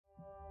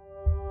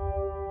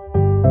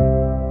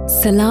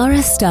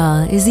Solara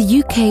Star is a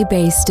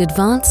UK-based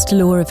advanced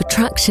law of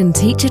attraction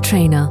teacher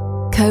trainer,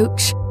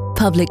 coach,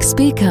 public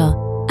speaker,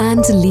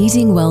 and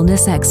leading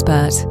wellness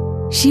expert.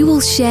 She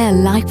will share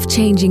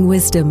life-changing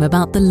wisdom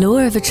about the law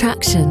of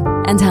attraction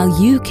and how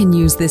you can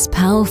use this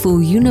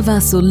powerful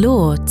universal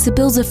law to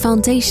build a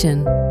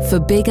foundation for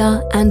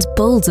bigger and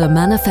bolder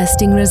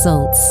manifesting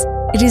results.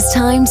 It is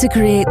time to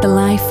create the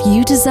life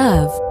you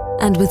deserve,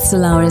 and with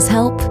Solara's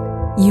help,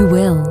 you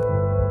will.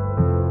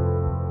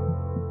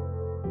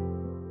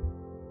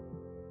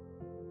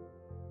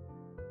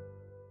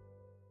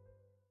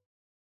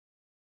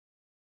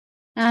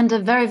 And a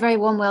very, very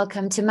warm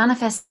welcome to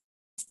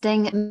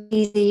Manifesting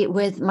Easy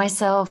with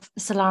myself,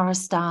 Solara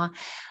Star.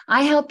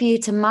 I help you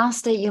to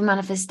master your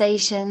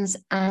manifestations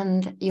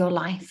and your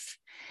life.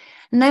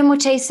 No more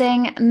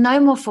chasing, no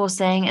more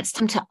forcing. It's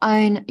time to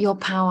own your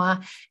power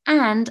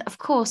and, of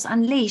course,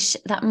 unleash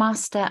that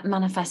master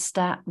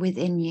manifester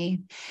within you.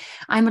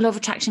 I'm a law of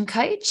attraction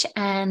coach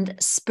and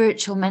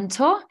spiritual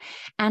mentor,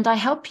 and I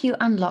help you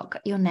unlock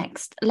your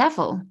next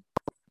level.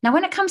 Now,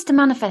 when it comes to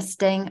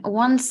manifesting,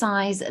 one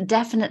size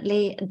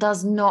definitely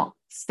does not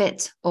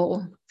fit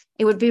all.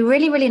 It would be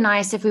really, really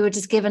nice if we were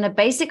just given a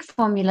basic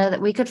formula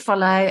that we could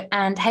follow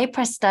and, hey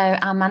presto,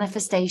 our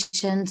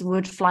manifestations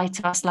would fly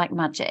to us like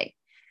magic.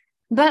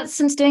 But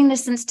since doing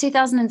this since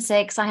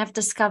 2006, I have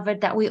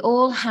discovered that we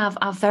all have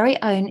our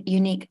very own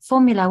unique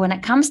formula when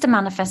it comes to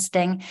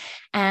manifesting,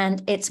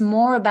 and it's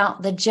more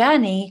about the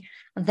journey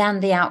than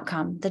the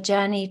outcome. The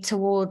journey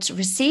towards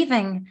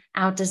receiving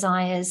our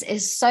desires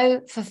is so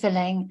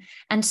fulfilling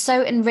and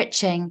so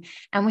enriching,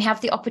 and we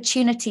have the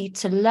opportunity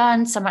to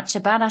learn so much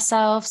about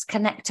ourselves,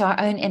 connect to our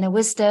own inner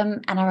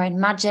wisdom and our own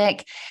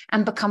magic,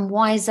 and become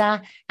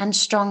wiser and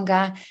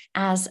stronger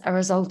as a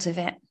result of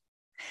it.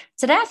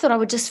 Today, I thought I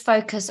would just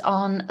focus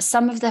on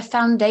some of the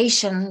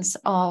foundations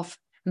of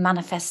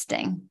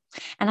manifesting.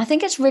 And I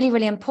think it's really,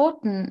 really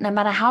important, no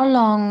matter how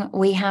long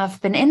we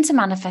have been into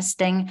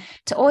manifesting,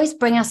 to always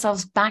bring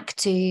ourselves back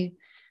to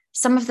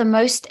some of the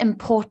most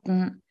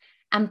important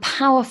and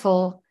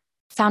powerful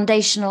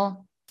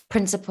foundational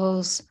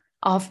principles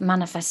of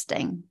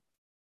manifesting.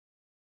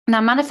 Now,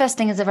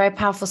 manifesting is a very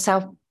powerful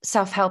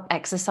self-help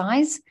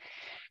exercise.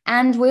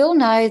 And we all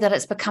know that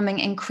it's becoming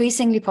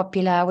increasingly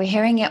popular. We're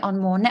hearing it on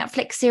more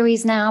Netflix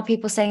series now,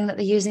 people saying that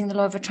they're using the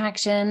law of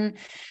attraction.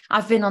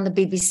 I've been on the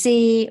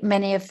BBC.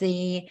 Many of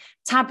the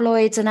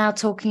tabloids are now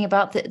talking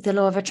about the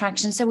law of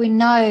attraction. So we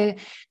know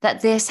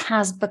that this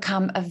has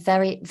become a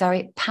very,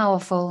 very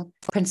powerful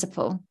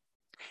principle.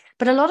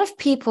 But a lot of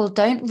people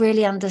don't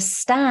really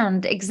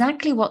understand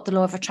exactly what the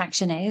law of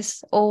attraction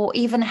is, or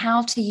even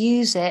how to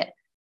use it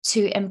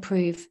to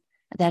improve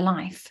their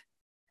life.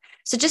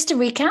 So just to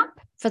recap,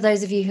 for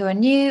those of you who are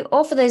new,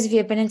 or for those of you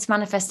who have been into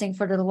manifesting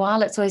for a little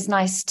while, it's always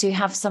nice to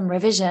have some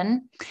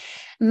revision.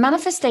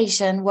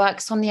 Manifestation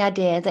works on the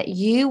idea that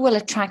you will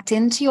attract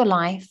into your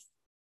life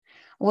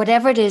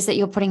whatever it is that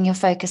you're putting your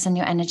focus and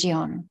your energy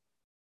on.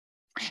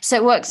 So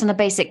it works on a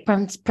basic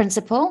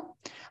principle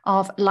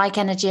of like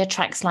energy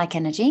attracts like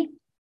energy,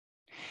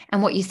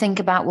 and what you think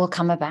about will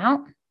come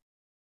about.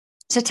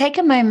 So take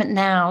a moment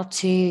now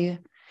to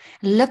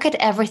look at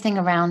everything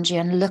around you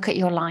and look at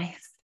your life.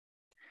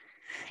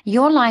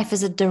 Your life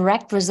is a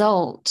direct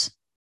result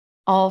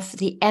of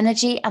the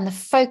energy and the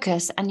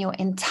focus and your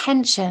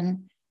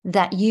intention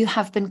that you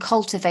have been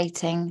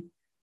cultivating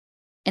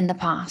in the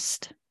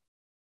past.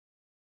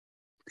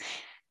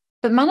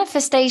 But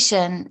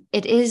manifestation,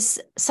 it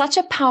is such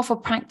a powerful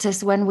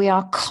practice when we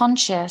are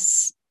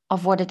conscious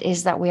of what it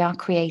is that we are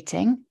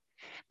creating,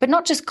 but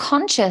not just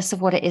conscious of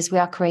what it is we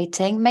are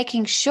creating,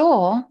 making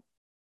sure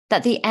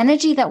that the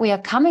energy that we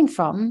are coming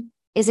from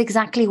is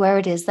exactly where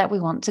it is that we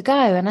want to go.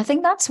 And I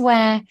think that's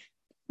where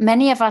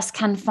many of us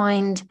can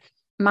find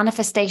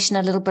manifestation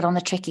a little bit on the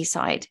tricky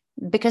side,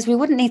 because we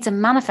wouldn't need to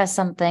manifest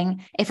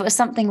something if it was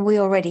something we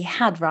already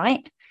had,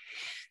 right?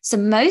 So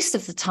most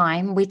of the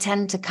time we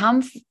tend to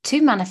come to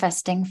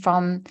manifesting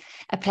from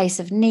a place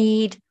of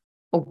need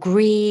or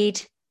greed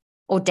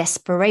or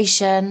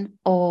desperation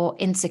or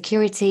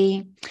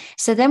insecurity.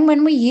 So then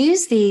when we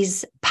use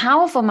these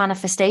powerful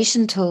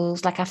manifestation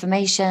tools like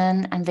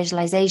affirmation and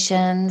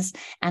visualizations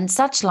and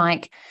such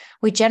like,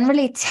 we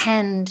generally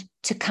tend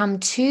to come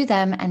to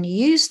them and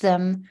use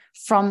them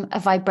from a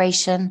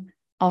vibration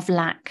of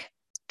lack,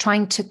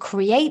 trying to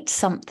create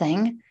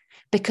something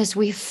because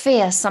we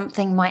fear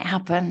something might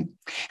happen.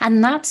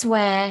 And that's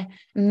where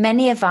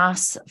many of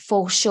us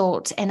fall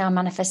short in our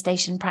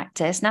manifestation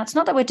practice. Now, it's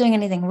not that we're doing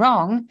anything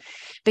wrong,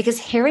 because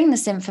hearing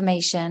this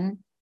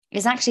information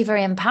is actually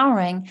very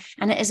empowering,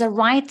 and it is a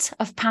rite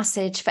of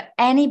passage for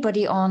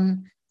anybody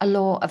on a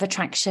law of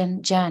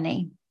attraction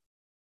journey.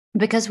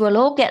 Because we'll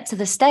all get to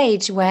the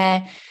stage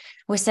where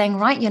we're saying,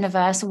 right,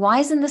 universe, why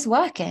isn't this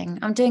working?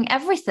 I'm doing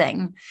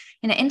everything.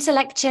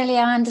 Intellectually,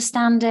 I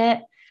understand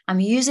it. I'm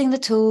using the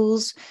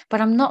tools,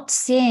 but I'm not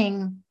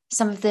seeing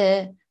some of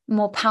the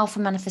more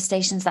powerful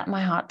manifestations that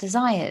my heart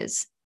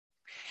desires.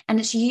 And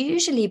it's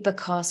usually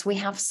because we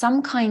have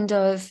some kind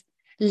of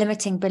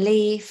limiting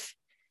belief,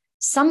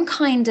 some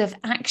kind of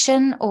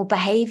action or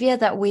behavior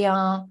that we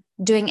are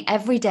doing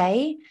every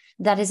day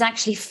that is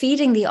actually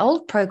feeding the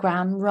old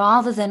program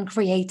rather than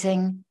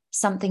creating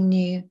something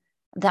new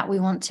that we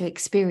want to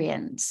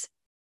experience.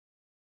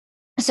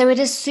 So it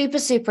is super,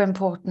 super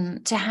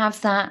important to have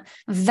that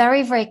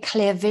very, very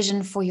clear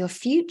vision for your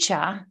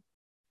future,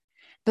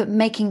 but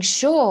making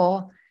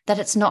sure that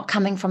it's not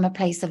coming from a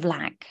place of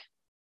lack.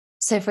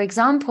 So, for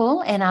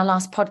example, in our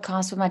last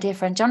podcast with my dear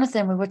friend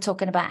Jonathan, we were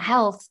talking about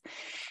health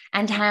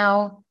and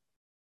how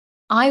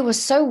I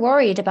was so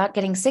worried about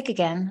getting sick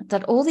again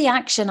that all the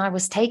action I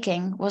was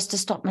taking was to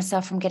stop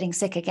myself from getting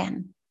sick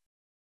again.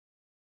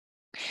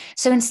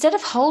 So instead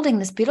of holding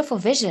this beautiful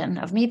vision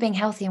of me being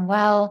healthy and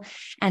well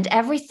and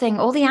everything,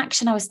 all the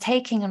action I was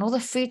taking and all the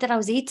food that I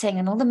was eating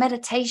and all the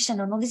meditation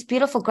and all these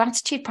beautiful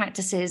gratitude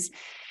practices,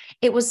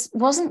 it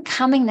wasn't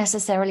coming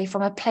necessarily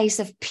from a place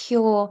of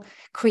pure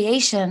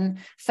creation,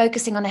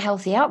 focusing on a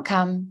healthy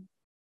outcome.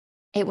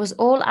 It was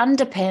all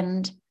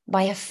underpinned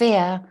by a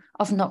fear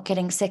of not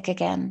getting sick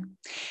again.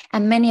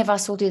 And many of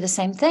us will do the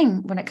same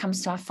thing when it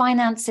comes to our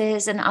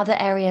finances and other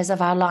areas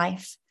of our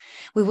life.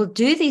 We will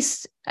do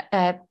these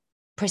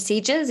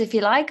procedures, if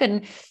you like,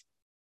 and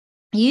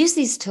use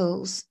these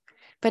tools,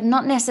 but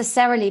not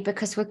necessarily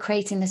because we're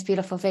creating this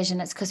beautiful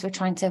vision. It's because we're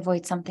trying to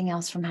avoid something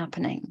else from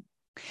happening.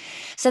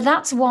 So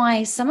that's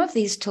why some of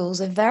these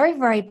tools are very,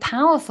 very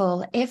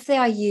powerful if they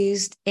are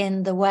used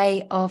in the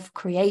way of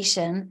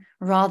creation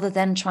rather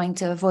than trying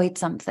to avoid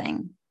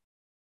something.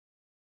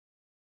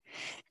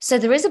 So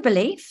there is a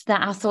belief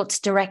that our thoughts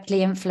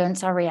directly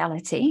influence our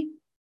reality.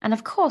 And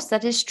of course,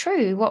 that is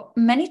true.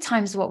 Many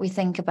times what we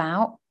think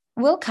about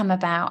will come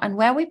about, and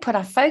where we put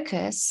our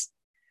focus,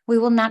 we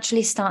will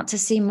naturally start to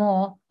see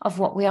more of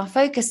what we are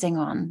focusing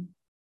on.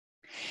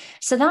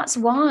 So that's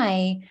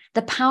why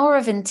the power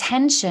of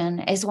intention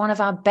is one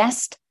of our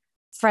best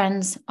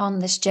friends on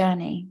this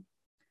journey.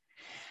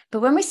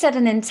 But when we set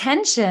an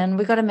intention,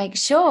 we've got to make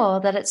sure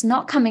that it's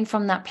not coming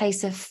from that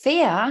place of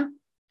fear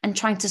and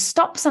trying to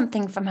stop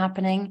something from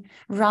happening,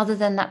 rather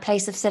than that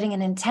place of setting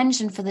an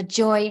intention for the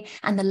joy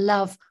and the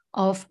love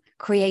of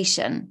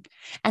creation.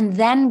 And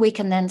then we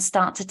can then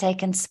start to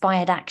take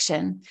inspired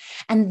action.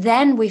 And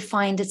then we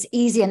find it's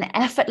easy and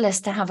effortless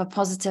to have a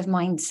positive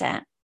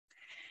mindset.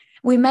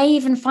 We may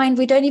even find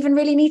we don't even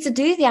really need to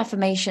do the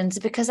affirmations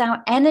because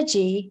our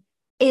energy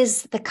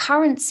is the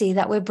currency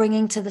that we're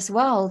bringing to this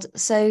world.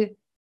 So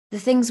the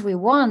things we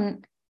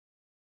want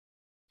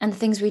and the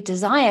things we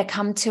desire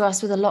come to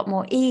us with a lot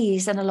more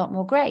ease and a lot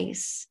more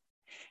grace.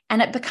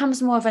 And it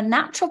becomes more of a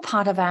natural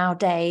part of our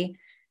day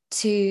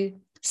to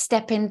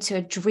step into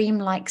a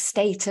dreamlike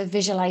state of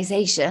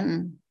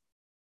visualization.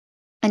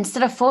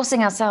 Instead of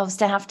forcing ourselves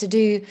to have to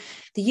do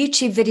the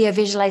YouTube video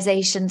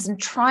visualizations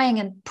and trying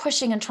and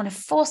pushing and trying to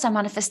force our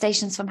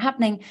manifestations from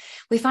happening,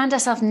 we find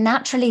ourselves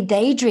naturally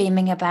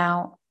daydreaming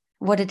about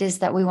what it is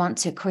that we want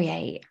to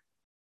create.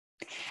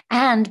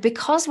 And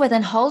because we're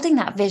then holding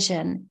that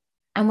vision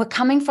and we're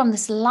coming from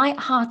this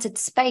light-hearted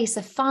space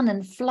of fun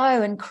and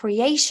flow and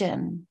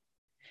creation,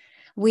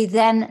 we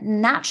then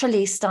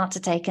naturally start to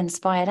take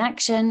inspired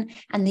action,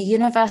 and the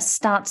universe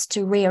starts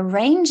to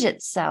rearrange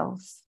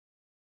itself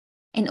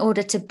in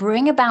order to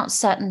bring about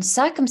certain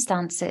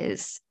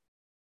circumstances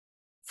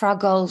for our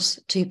goals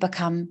to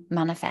become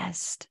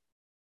manifest.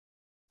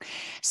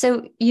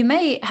 So you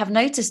may have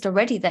noticed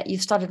already that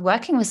you've started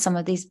working with some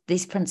of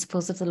these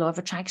principles of the law of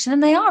attraction,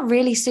 and they are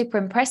really super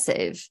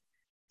impressive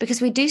because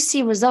we do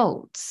see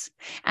results.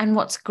 And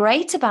what's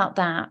great about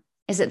that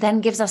is it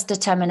then gives us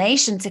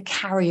determination to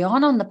carry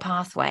on the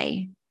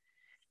pathway,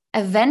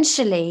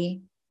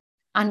 eventually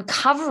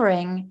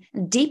uncovering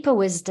deeper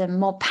wisdom,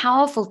 more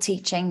powerful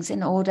teachings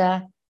in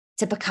order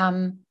to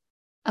become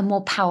a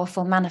more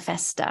powerful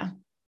manifester.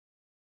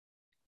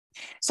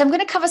 So I'm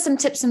going to cover some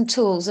tips and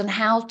tools on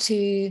how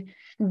to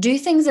do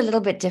things a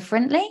little bit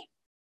differently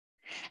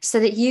so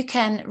that you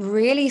can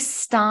really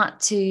start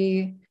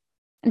to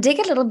dig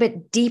a little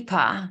bit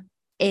deeper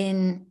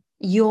in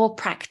your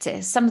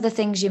practice. Some of the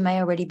things you may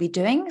already be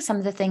doing, some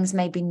of the things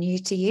may be new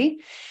to you.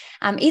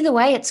 Either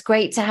way, it's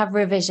great to have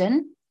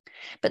revision.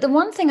 But the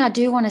one thing I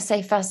do want to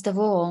say, first of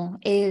all,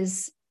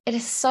 is it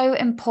is so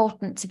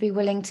important to be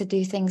willing to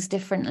do things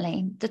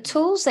differently. The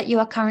tools that you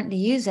are currently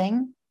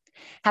using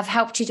have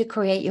helped you to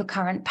create your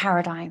current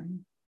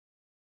paradigm.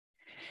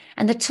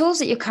 And the tools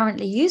that you're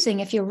currently using,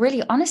 if you're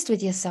really honest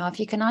with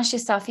yourself, you can ask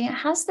yourself,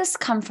 has this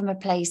come from a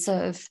place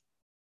of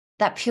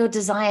that pure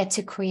desire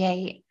to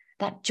create,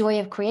 that joy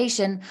of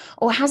creation,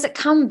 or has it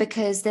come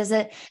because there's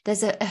a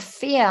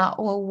fear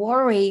or a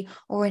worry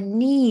or a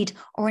need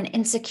or an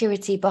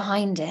insecurity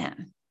behind it?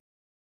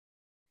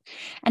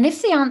 And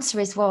if the answer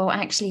is, well,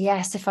 actually,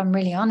 yes, if I'm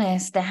really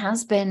honest, there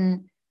has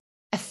been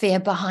a fear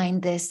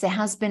behind this. There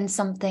has been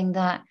something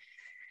that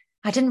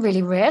I didn't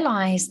really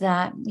realize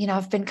that,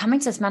 I've been coming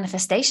to this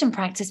manifestation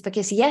practice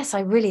because yes, I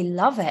really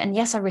love it. And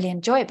yes, I really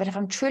enjoy it. But if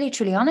I'm truly,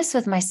 truly honest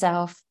with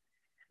myself,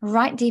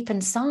 right deep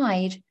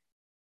inside,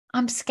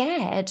 I'm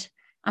scared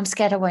I'm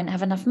scared I won't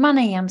have enough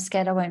money. I'm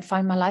scared I won't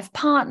find my life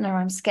partner.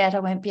 I'm scared I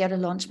won't be able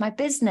to launch my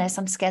business.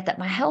 I'm scared that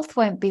my health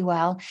won't be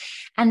well.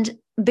 And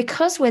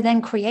because we're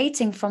then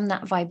creating from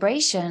that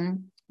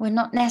vibration, we're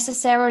not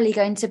necessarily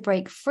going to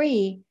break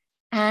free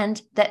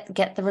and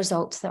get the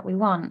results that we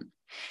want.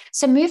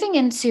 So moving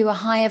into a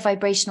higher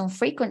vibrational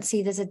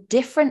frequency, there's a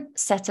different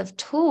set of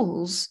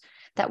tools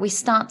that we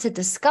start to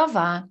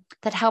discover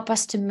that help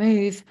us to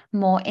move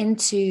more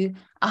into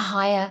a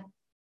higher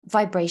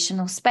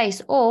vibrational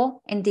space, or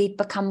indeed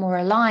become more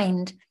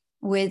aligned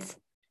with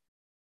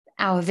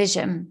our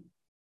vision.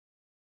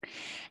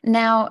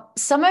 Now,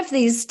 some of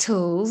these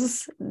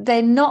tools,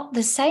 they're not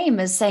the same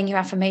as saying your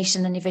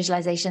affirmation and your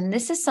visualization.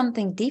 This is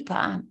something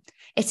deeper.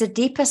 It's a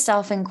deeper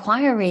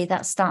self-inquiry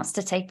that starts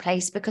to take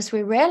place, because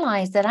we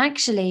realize that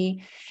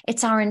actually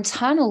it's our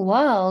internal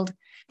world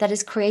that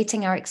is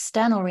creating our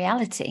external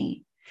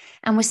reality.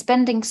 And we're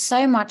spending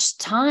so much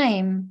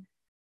time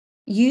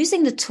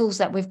using the tools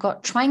that we've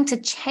got, trying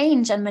to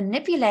change and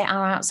manipulate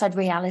our outside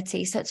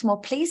reality so it's more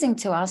pleasing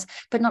to us,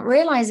 but not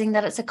realizing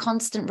that it's a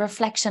constant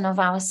reflection of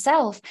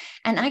ourselves.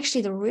 And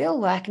actually the real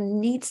work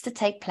needs to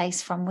take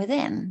place from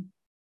within.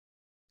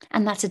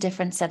 And that's a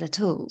different set of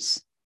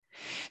tools.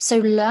 So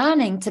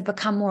learning to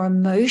become more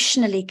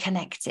emotionally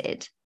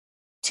connected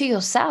to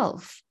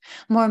yourself,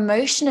 more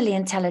emotionally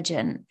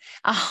intelligent,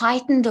 a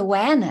heightened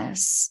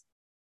awareness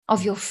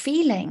of your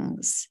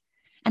feelings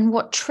and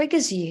what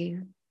triggers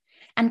you,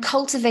 and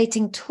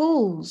cultivating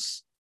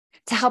tools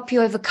to help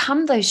you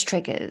overcome those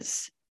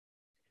triggers.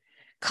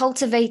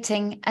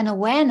 Cultivating an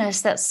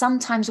awareness that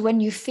sometimes when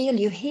you feel,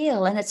 you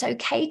heal, and it's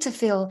okay to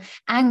feel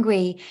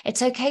angry.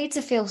 It's okay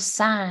to feel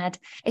sad.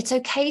 It's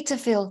okay to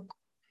feel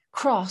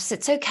cross.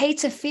 It's okay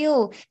to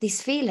feel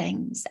these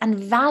feelings and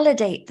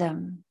validate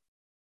them.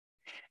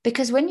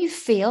 Because when you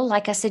feel,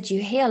 like I said,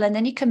 you heal, and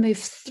then you can move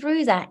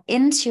through that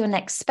into your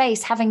next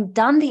space. Having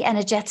done the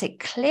energetic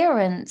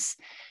clearance,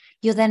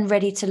 you're then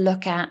ready to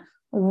look at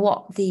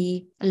what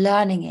the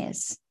learning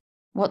is,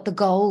 what the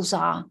goals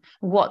are,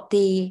 what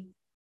the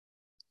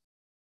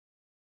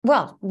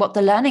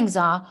learnings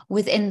are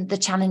within the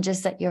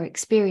challenges that you're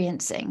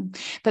experiencing.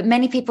 But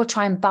many people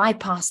try and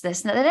bypass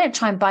this. Now, they don't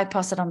try and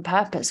bypass it on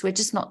purpose. We're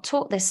just not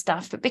taught this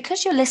stuff. But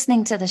because you're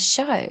listening to the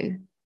show,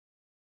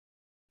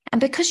 and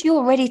because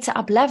you're ready to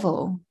up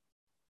level,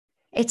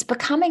 it's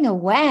becoming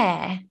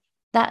aware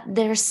that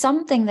there is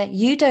something that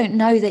you don't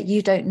know that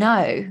you don't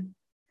know.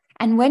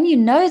 And when you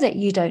know that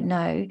you don't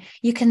know,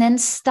 you can then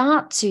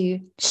start to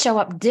show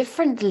up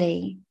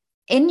differently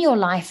in your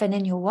life and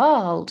in your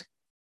world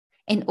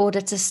in order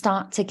to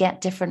start to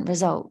get different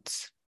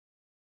results.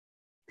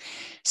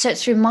 So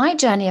it's through my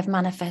journey of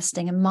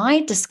manifesting and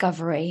my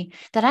discovery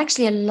that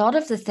actually a lot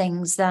of the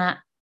things that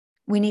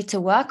we need to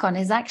work on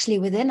is actually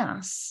within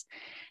us.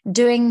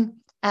 Doing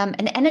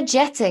an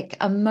energetic,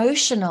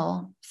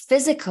 emotional,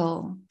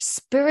 physical,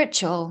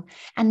 spiritual,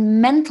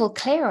 and mental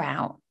clear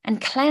out and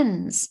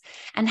cleanse,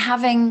 and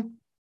having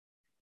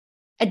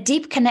a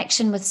deep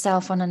connection with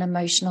self on an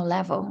emotional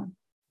level.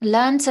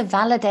 Learn to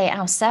validate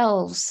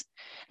ourselves.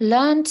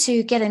 Learn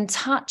to get in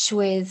touch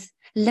with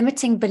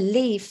limiting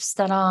beliefs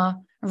that are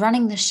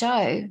running the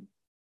show.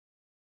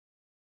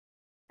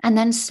 And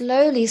then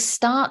slowly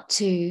start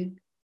to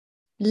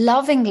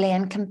lovingly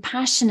and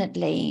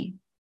compassionately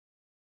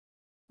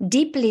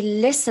deeply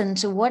listen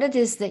to what it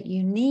is that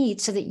you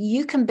need, so that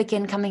you can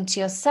begin coming to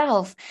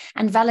yourself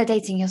and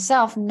validating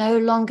yourself, no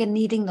longer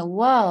needing the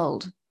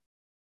world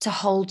to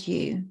hold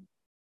you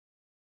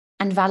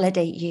and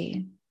validate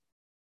you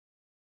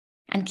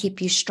and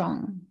keep you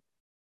strong.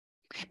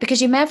 Because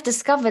you may have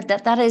discovered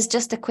that that is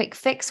just a quick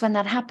fix. When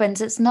that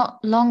happens, it's not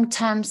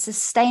long-term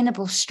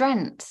sustainable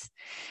strength,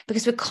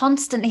 because we're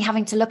constantly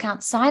having to look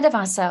outside of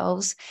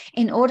ourselves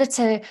in order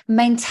to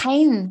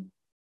maintain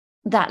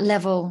that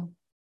level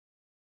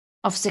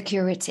of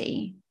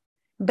security.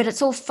 But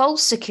it's all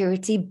false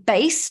security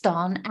based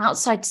on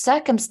outside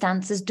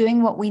circumstances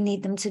doing what we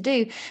need them to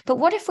do. But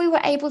what if we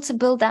were able to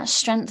build that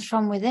strength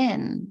from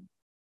within?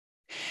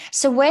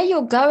 So where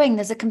you're going,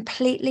 there's a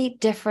completely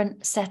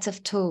different set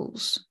of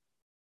tools.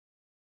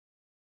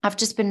 I've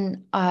just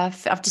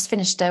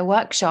finished a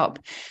workshop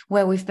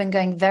where we've been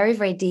going very,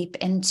 very deep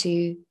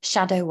into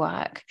shadow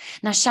work.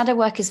 Now, shadow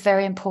work is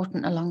very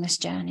important along this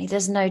journey.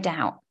 There's no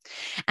doubt.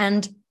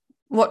 And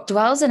what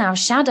dwells in our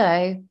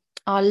shadow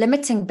are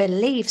limiting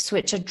beliefs,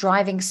 which are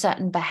driving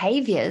certain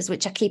behaviors,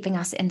 which are keeping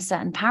us in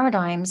certain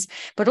paradigms.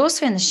 But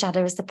also in the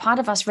shadow is the part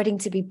of us ready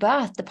to be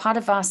birthed, the part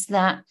of us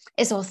that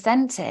is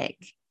authentic,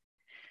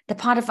 the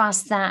part of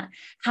us that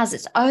has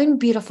its own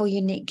beautiful,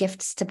 unique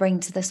gifts to bring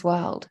to this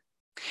world.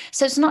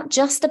 So it's not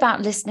just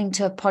about listening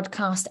to a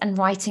podcast and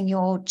writing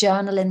your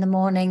journal in the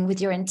morning with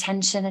your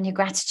intention and your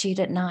gratitude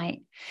at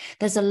night.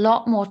 There's a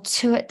lot more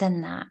to it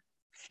than that.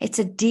 It's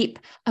a deep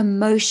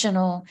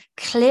emotional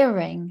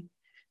clearing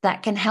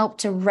that can help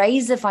to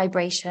raise the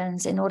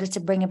vibrations in order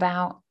to bring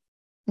about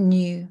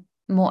new,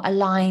 more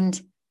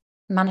aligned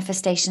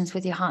manifestations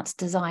with your heart's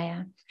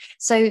desire.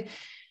 So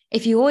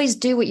if you always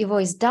do what you've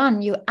always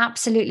done, you're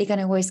absolutely going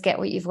to always get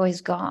what you've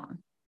always got.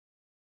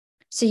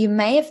 So you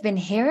may have been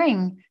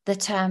hearing the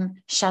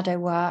term shadow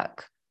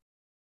work.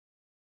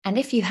 And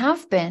if you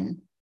have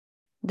been,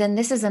 then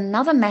this is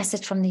another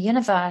message from the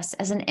universe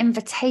as an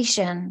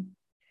invitation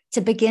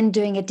to begin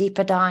doing a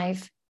deeper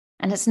dive.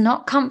 And it's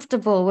not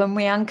comfortable when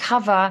we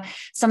uncover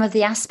some of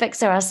the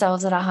aspects of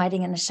ourselves that are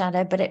hiding in the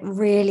shadow, but it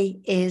really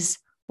is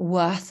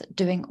worth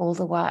doing all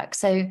the work.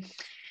 So,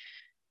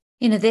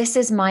 this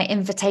is my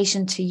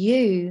invitation to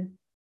you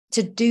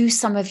to do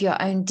some of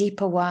your own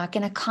deeper work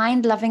in a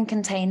kind, loving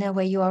container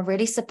where you are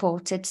really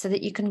supported, so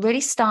that you can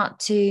really start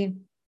to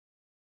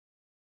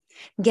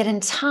get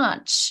in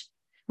touch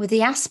with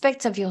the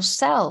aspect of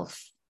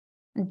yourself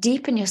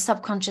deep in your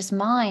subconscious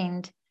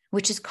mind,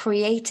 which is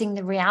creating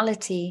the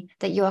reality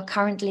that you are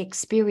currently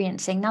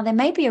experiencing. Now, there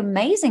may be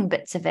amazing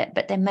bits of it,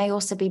 but there may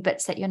also be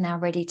bits that you're now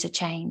ready to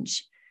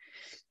change.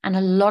 And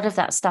a lot of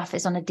that stuff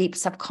is on a deep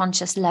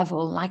subconscious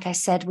level. Like I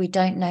said, we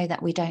don't know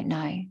that we don't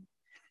know.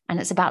 And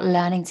it's about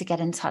learning to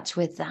get in touch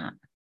with that.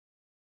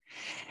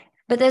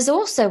 But there's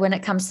also, when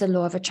it comes to the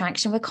law of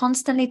attraction, we're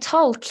constantly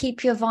told,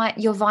 keep your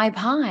vibe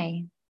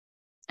high.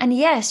 And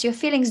yes, your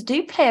feelings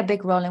do play a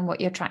big role in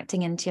what you're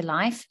attracting into your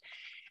life.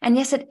 And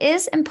yes, it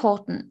is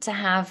important to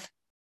have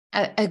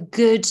a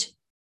good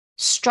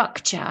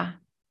structure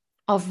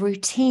of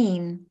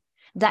routine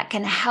that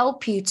can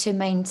help you to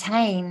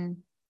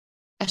maintain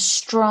a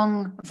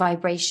strong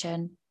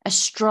vibration, a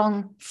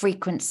strong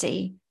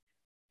frequency,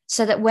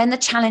 so that when the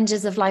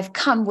challenges of life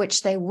come,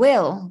 which they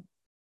will,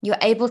 you're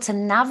able to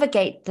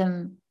navigate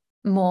them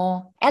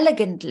more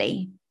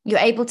elegantly. You're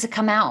able to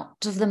come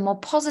out of them more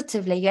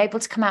positively. You're able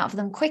to come out of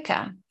them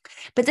quicker.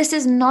 But this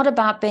is not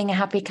about being a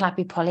happy,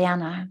 clappy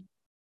Pollyanna.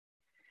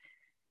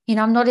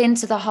 I'm not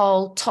into the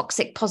whole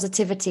toxic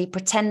positivity,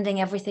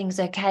 pretending everything's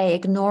okay,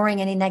 ignoring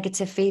any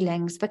negative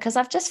feelings, because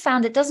I've just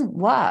found it doesn't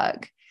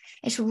work.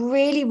 It's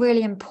really,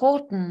 really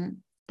important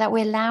that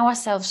we allow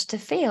ourselves to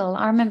feel.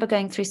 I remember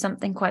going through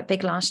something quite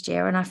big last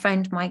year, and I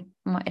phoned my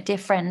dear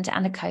friend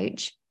and a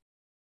coach,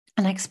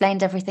 and I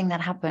explained everything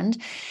that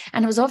happened.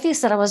 And it was obvious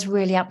that I was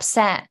really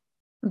upset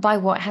by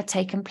what had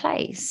taken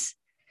place.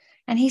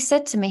 And he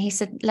said to me,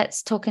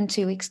 let's talk in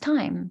 2 weeks'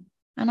 time.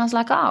 And I was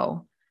like,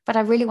 oh, but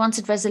I really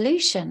wanted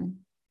resolution.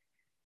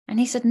 And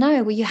he said,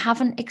 no, well, you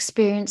haven't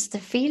experienced the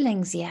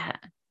feelings yet.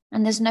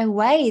 And there's no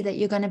way that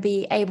you're going to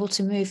be able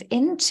to move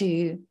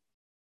into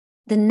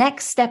the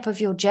next step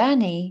of your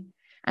journey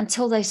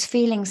until those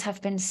feelings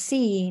have been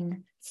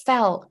seen,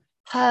 felt,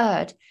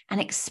 heard,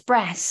 and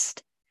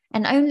expressed.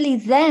 And only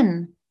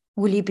then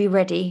will you be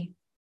ready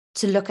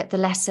to look at the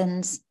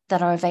lessons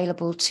that are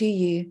available to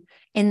you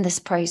in this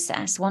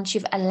process. Once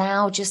you've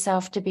allowed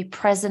yourself to be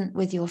present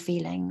with your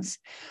feelings,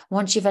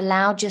 once you've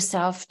allowed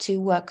yourself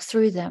to work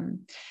through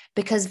them,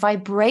 because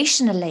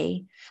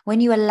vibrationally,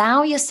 when you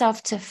allow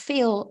yourself to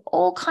feel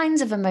all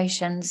kinds of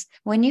emotions,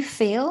 when you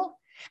feel,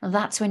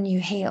 that's when you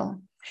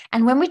heal.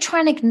 And when we try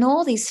and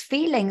ignore these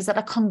feelings that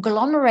are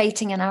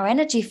conglomerating in our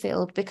energy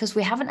field because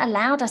we haven't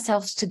allowed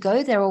ourselves to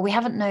go there, or we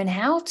haven't known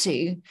how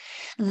to,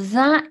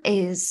 that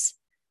is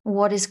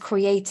what is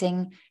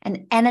creating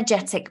an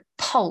energetic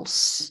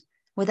pulse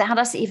without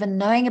us even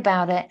knowing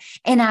about it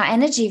in our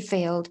energy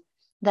field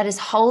that is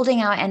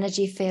holding our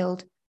energy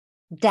field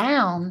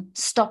down,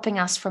 stopping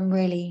us from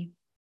really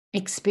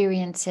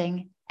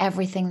experiencing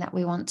everything that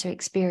we want to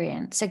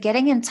experience. So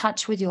getting in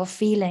touch with your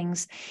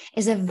feelings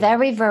is a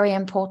very, very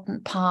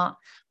important part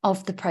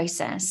of the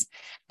process,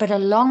 but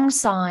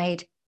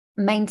alongside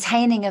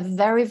maintaining a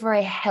very,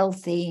 very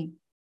healthy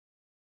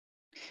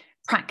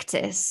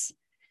practice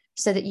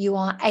so that you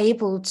are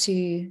able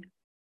to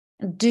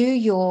do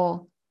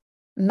your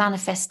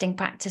manifesting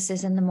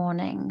practices in the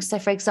morning. So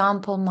for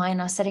example, mine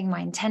are setting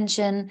my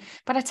intention,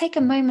 but I take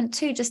a moment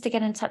too just to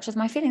get in touch with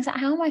my feelings. Like,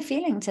 how am I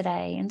feeling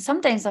today? And some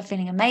days I'm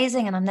feeling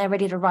amazing and I'm there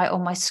ready to write all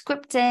my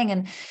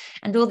scripting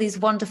and all these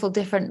wonderful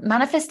different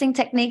manifesting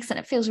techniques, and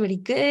it feels really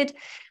good.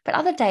 But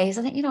other days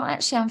I think,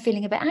 actually I'm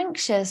feeling a bit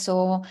anxious,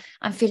 or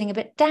I'm feeling a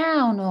bit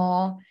down,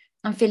 or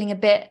I'm feeling a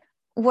bit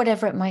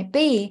whatever it might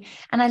be.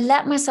 And I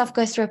let myself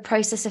go through a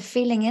process of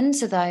feeling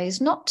into those,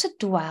 not to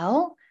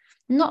dwell,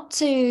 not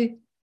to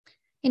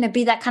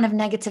be that kind of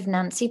negative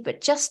Nancy, but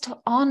just to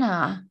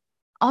honor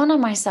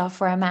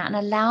myself where I'm at and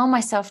allow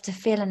myself to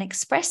feel and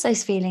express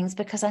those feelings,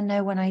 because I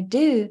know when I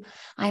do,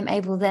 I'm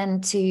able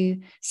then to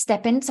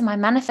step into my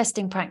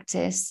manifesting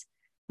practice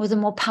with a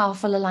more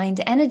powerful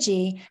aligned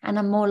energy, and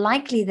I'm more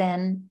likely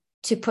then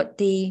to put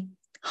the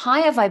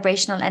higher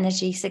vibrational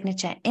energy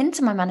signature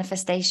into my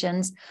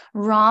manifestations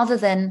rather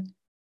than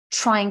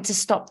trying to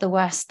stop the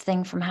worst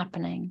thing from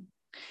happening.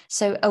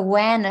 So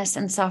awareness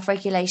and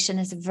self-regulation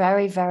is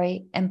very,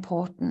 very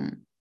important.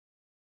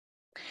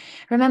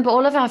 Remember,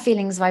 all of our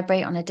feelings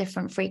vibrate on a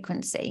different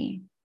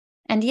frequency.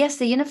 And yes,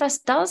 the universe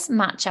does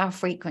match our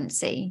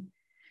frequency.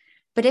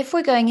 But if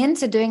we're going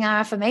into doing our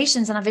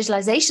affirmations and our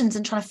visualizations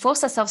and trying to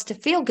force ourselves to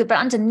feel good, but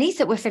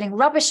underneath it, we're feeling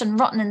rubbish and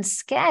rotten and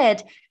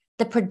scared,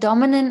 the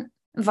predominant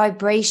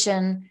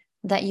vibration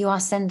that you are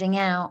sending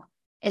out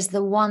is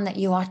the one that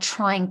you are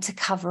trying to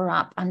cover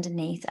up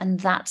underneath. And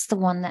that's the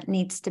one that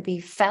needs to be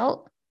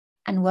felt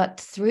and worked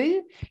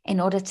through in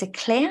order to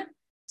clear,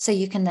 so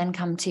you can then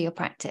come to your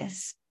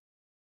practice.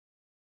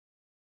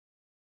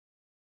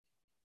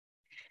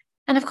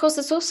 And of course,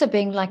 it's also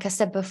being, like I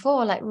said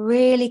before, like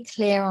really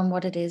clear on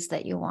what it is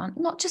that you want,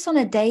 not just on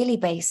a daily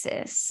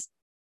basis,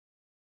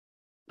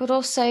 but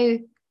also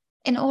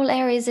in all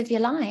areas of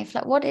your life.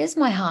 Like, what is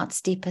my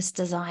heart's deepest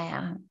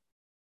desire?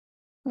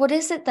 What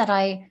is it that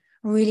I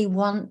really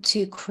want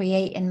to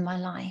create in my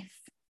life?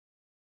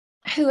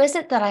 Who is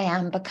it that I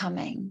am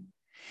becoming?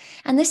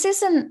 And this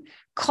isn't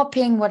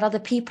copying what other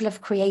people have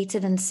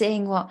created and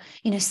seeing what,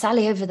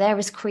 Sally over there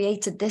has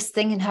created this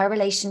thing in her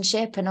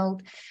relationship, and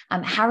old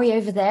Harry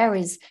over there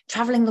is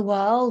traveling the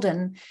world.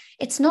 And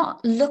it's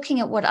not looking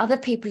at what other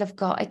people have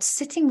got. It's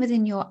sitting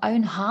within your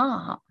own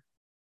heart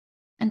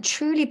and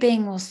truly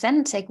being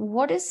authentic.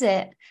 What is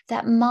it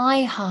that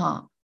my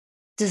heart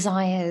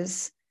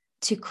desires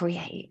to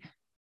create?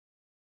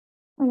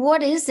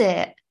 What is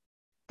it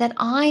that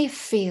I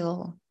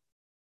feel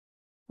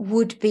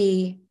would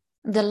be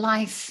the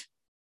life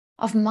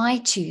of my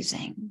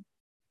choosing?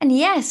 And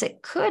yes,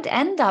 it could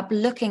end up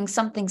looking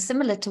something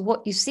similar to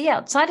what you see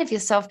outside of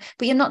yourself,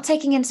 but you're not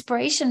taking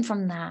inspiration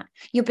from that.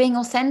 You're being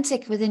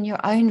authentic within your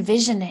own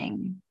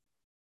visioning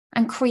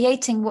and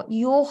creating what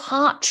your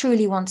heart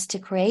truly wants to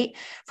create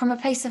from a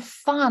place of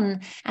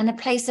fun and a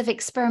place of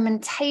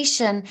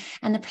experimentation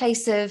and a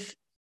place of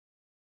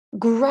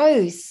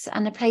growth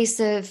and a place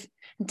of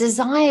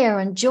desire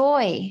and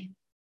joy.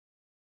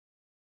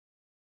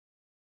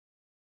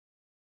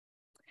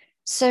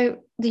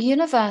 So the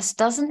universe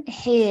doesn't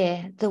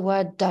hear the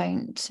word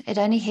don't. It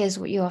only hears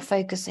what you are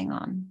focusing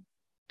on.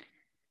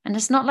 And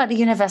it's not like the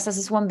universe has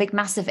this one big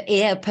massive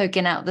ear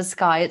poking out the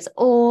sky. It's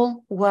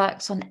all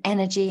works on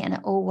energy and it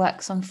all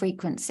works on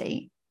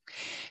frequency.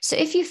 So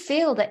if you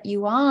feel that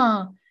you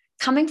are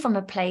coming from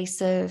a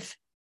place of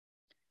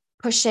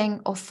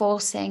pushing or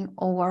forcing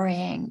or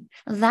worrying,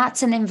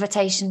 that's an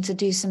invitation to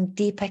do some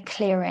deeper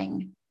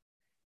clearing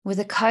with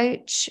a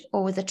coach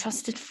or with a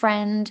trusted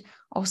friend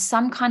or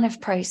some kind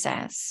of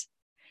process.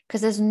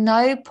 Because there's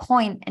no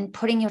point in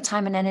putting your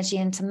time and energy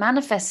into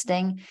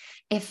manifesting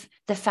if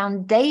the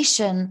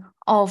foundation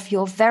of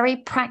your very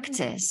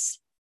practice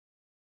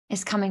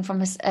is coming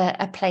from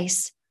a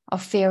place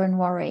of fear and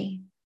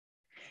worry.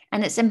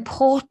 And it's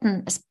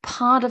important, as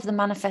part of the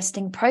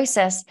manifesting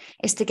process,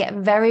 is to get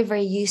very,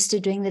 very used to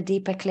doing the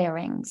deeper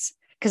clearings,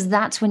 because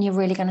that's when you're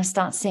really going to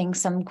start seeing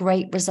some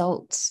great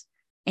results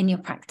in your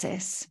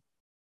practice.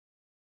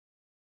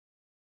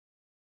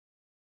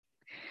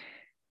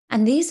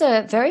 And these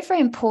are very,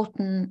 very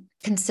important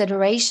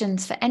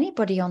considerations for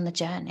anybody on the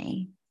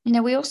journey.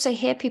 We also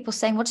hear people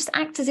saying, well, just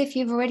act as if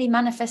you've already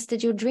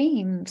manifested your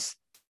dreams.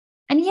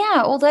 And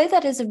yeah, although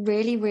that is a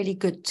really, really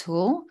good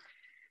tool,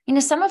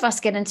 some of us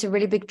get into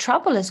really big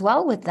trouble as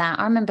well with that.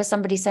 I remember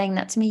somebody saying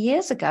that to me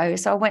years ago.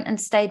 So I went and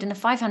stayed in a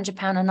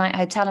 £500 a night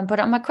hotel and put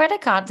it on my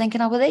credit card thinking,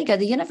 oh, well, there you go.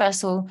 The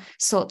universe will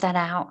sort that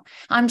out.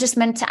 I'm just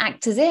meant to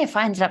act as if.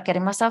 I ended up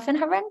getting myself in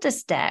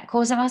horrendous debt,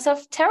 causing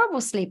myself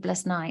terrible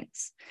sleepless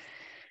nights.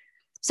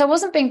 So I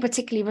wasn't being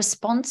particularly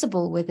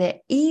responsible with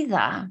it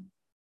either.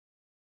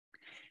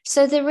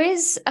 So there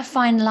is a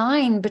fine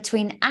line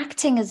between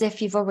acting as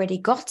if you've already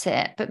got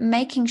it, but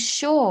making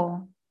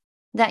sure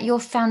that your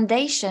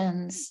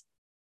foundations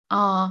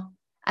are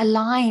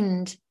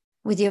aligned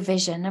with your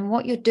vision. And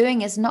what you're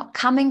doing is not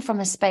coming from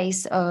a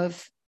space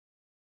of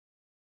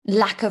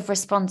lack of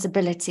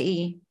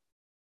responsibility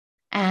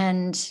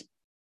and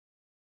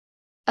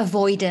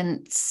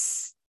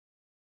avoidance.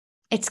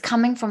 It's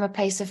coming from a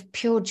place of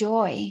pure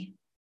joy.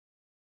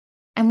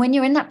 And when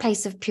you're in that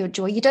place of pure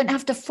joy, you don't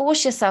have to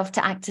force yourself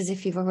to act as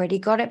if you've already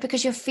got it,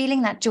 because you're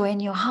feeling that joy in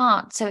your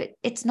heart. So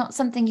it's not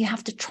something you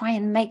have to try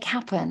and make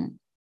happen.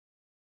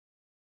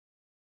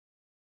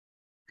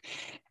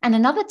 And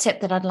another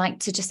tip that I'd like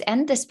to just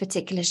end this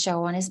particular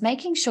show on is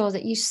making sure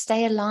that you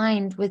stay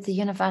aligned with the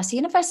universe. The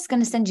universe is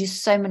going to send you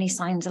so many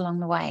signs along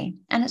the way.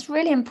 And it's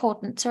really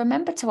important to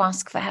remember to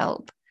ask for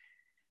help.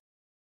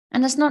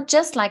 And it's not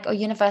just like, oh,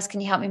 universe,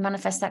 can you help me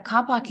manifest that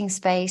car parking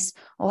space,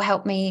 or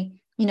help me,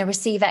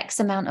 receive X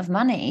amount of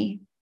money?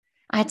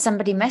 I had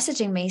somebody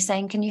messaging me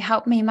saying, can you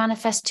help me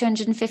manifest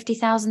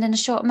 250,000 in a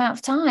short amount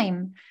of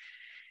time?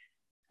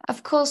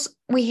 Of course,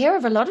 we hear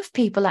of a lot of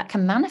people that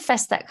can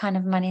manifest that kind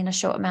of money in a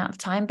short amount of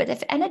time. But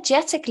if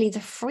energetically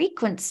the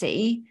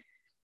frequency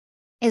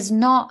is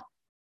not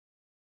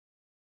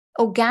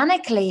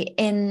organically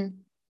in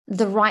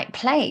the right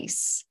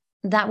place,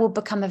 that will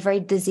become a very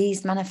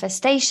diseased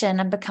manifestation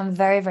and become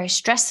very, very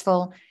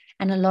stressful.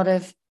 And a lot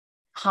of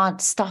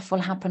hard stuff will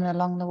happen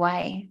along the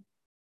way.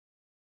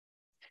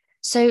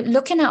 So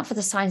looking out for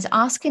the signs,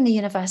 asking the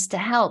universe to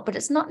help, but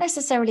it's not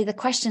necessarily the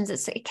questions.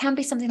 It can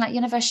be something like,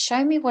 universe,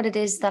 show me what it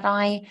is that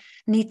I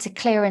need to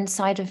clear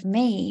inside of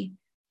me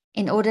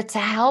in order to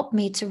help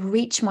me to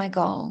reach my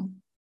goal.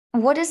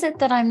 What is it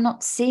that I'm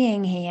not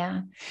seeing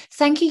here?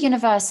 Thank you,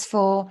 universe,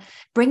 for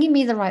bringing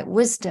me the right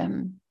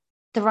wisdom,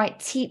 the right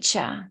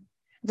teacher,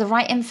 the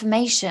right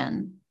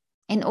information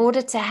in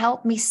order to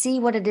help me see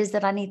what it is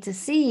that I need to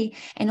see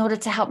in order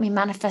to help me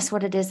manifest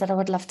what it is that I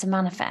would love to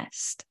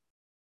manifest.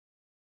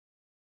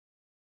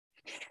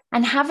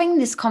 And having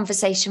this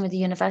conversation with the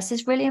universe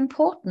is really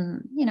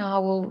important. I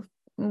will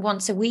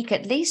once a week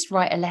at least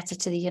write a letter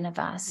to the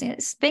universe.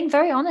 It's being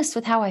very honest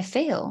with how I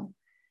feel.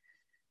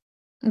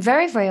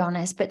 Very, very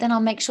honest. But then I'll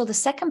make sure the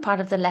second part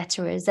of the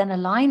letter is then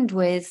aligned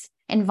with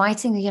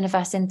inviting the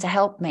universe in to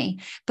help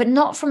me, but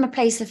not from a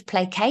place of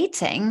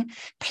placating.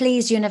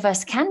 Please,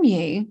 universe, can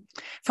you?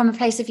 From a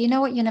place of, you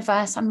know what,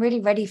 universe, I'm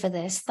really ready for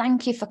this.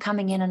 Thank you for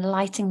coming in and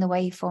lighting the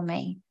way for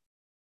me.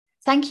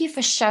 Thank you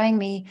for showing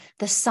me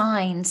the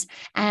signs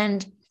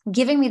and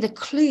giving me the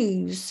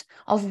clues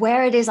of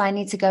where it is I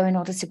need to go in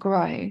order to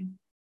grow.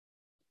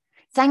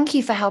 Thank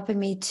you for helping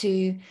me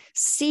to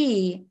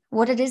see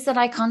what it is that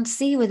I can't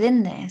see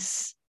within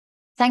this.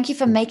 Thank you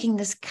for making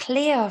this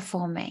clear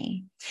for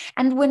me.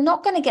 And we're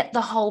not going to get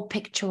the whole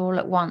picture all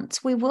at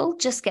once. We will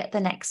just get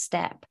the next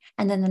step,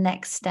 and then the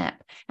next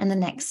step, and the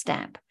next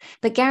step.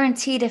 But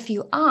guaranteed, if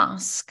you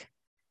ask,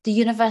 the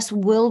universe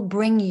will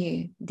bring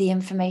you the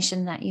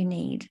information that you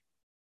need.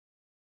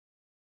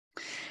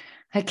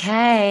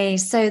 Okay,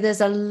 so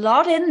there's a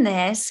lot in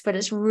this, but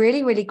it's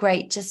really, really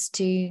great just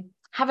to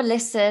have a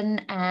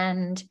listen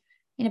and,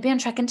 be on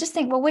track and just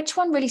think, well, which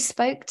one really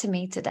spoke to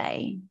me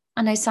today?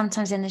 I know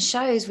sometimes in the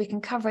shows we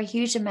can cover a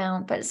huge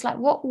amount, but it's like,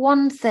 what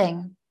one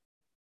thing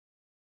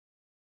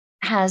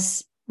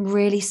has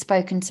really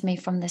spoken to me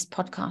from this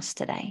podcast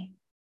today?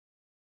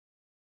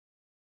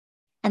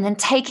 And then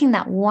taking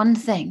that one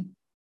thing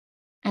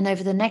and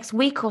over the next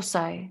week or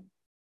so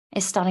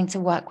is starting to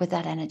work with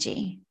that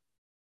energy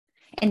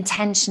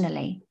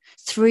intentionally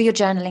through your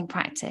journaling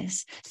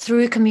practice,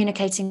 through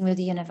communicating with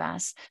the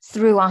universe,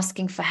 through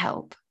asking for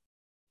help.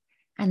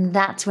 And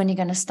that's when you're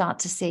going to start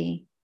to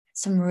see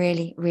some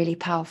really, really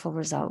powerful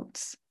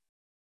results.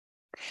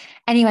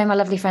 Anyway, my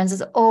lovely friends,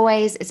 as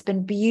always, it's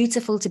been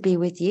beautiful to be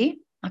with you.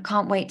 I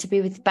can't wait to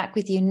be back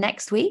with you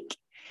next week.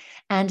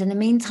 And in the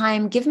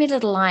meantime, give me a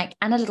little like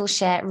and a little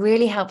share. It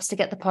really helps to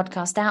get the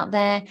podcast out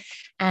there.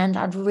 And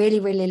I'd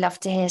really, really love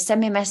to hear. Send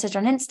me a message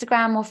on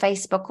Instagram or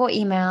Facebook or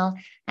email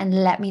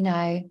and let me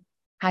know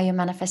how your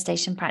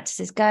manifestation practice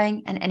is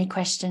going and any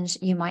questions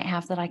you might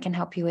have that I can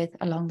help you with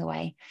along the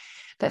way.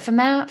 But for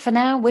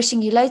now,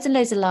 wishing you loads and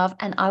loads of love,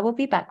 and I will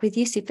be back with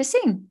you super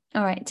soon.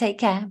 All right, take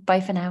care.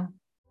 Bye for now.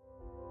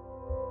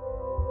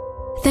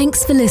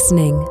 Thanks for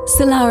listening.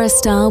 Solara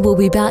Star will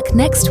be back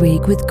next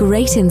week with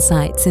great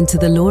insights into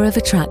the law of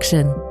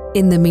attraction.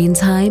 In the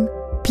meantime,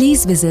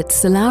 please visit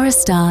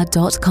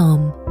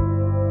solarastar.com.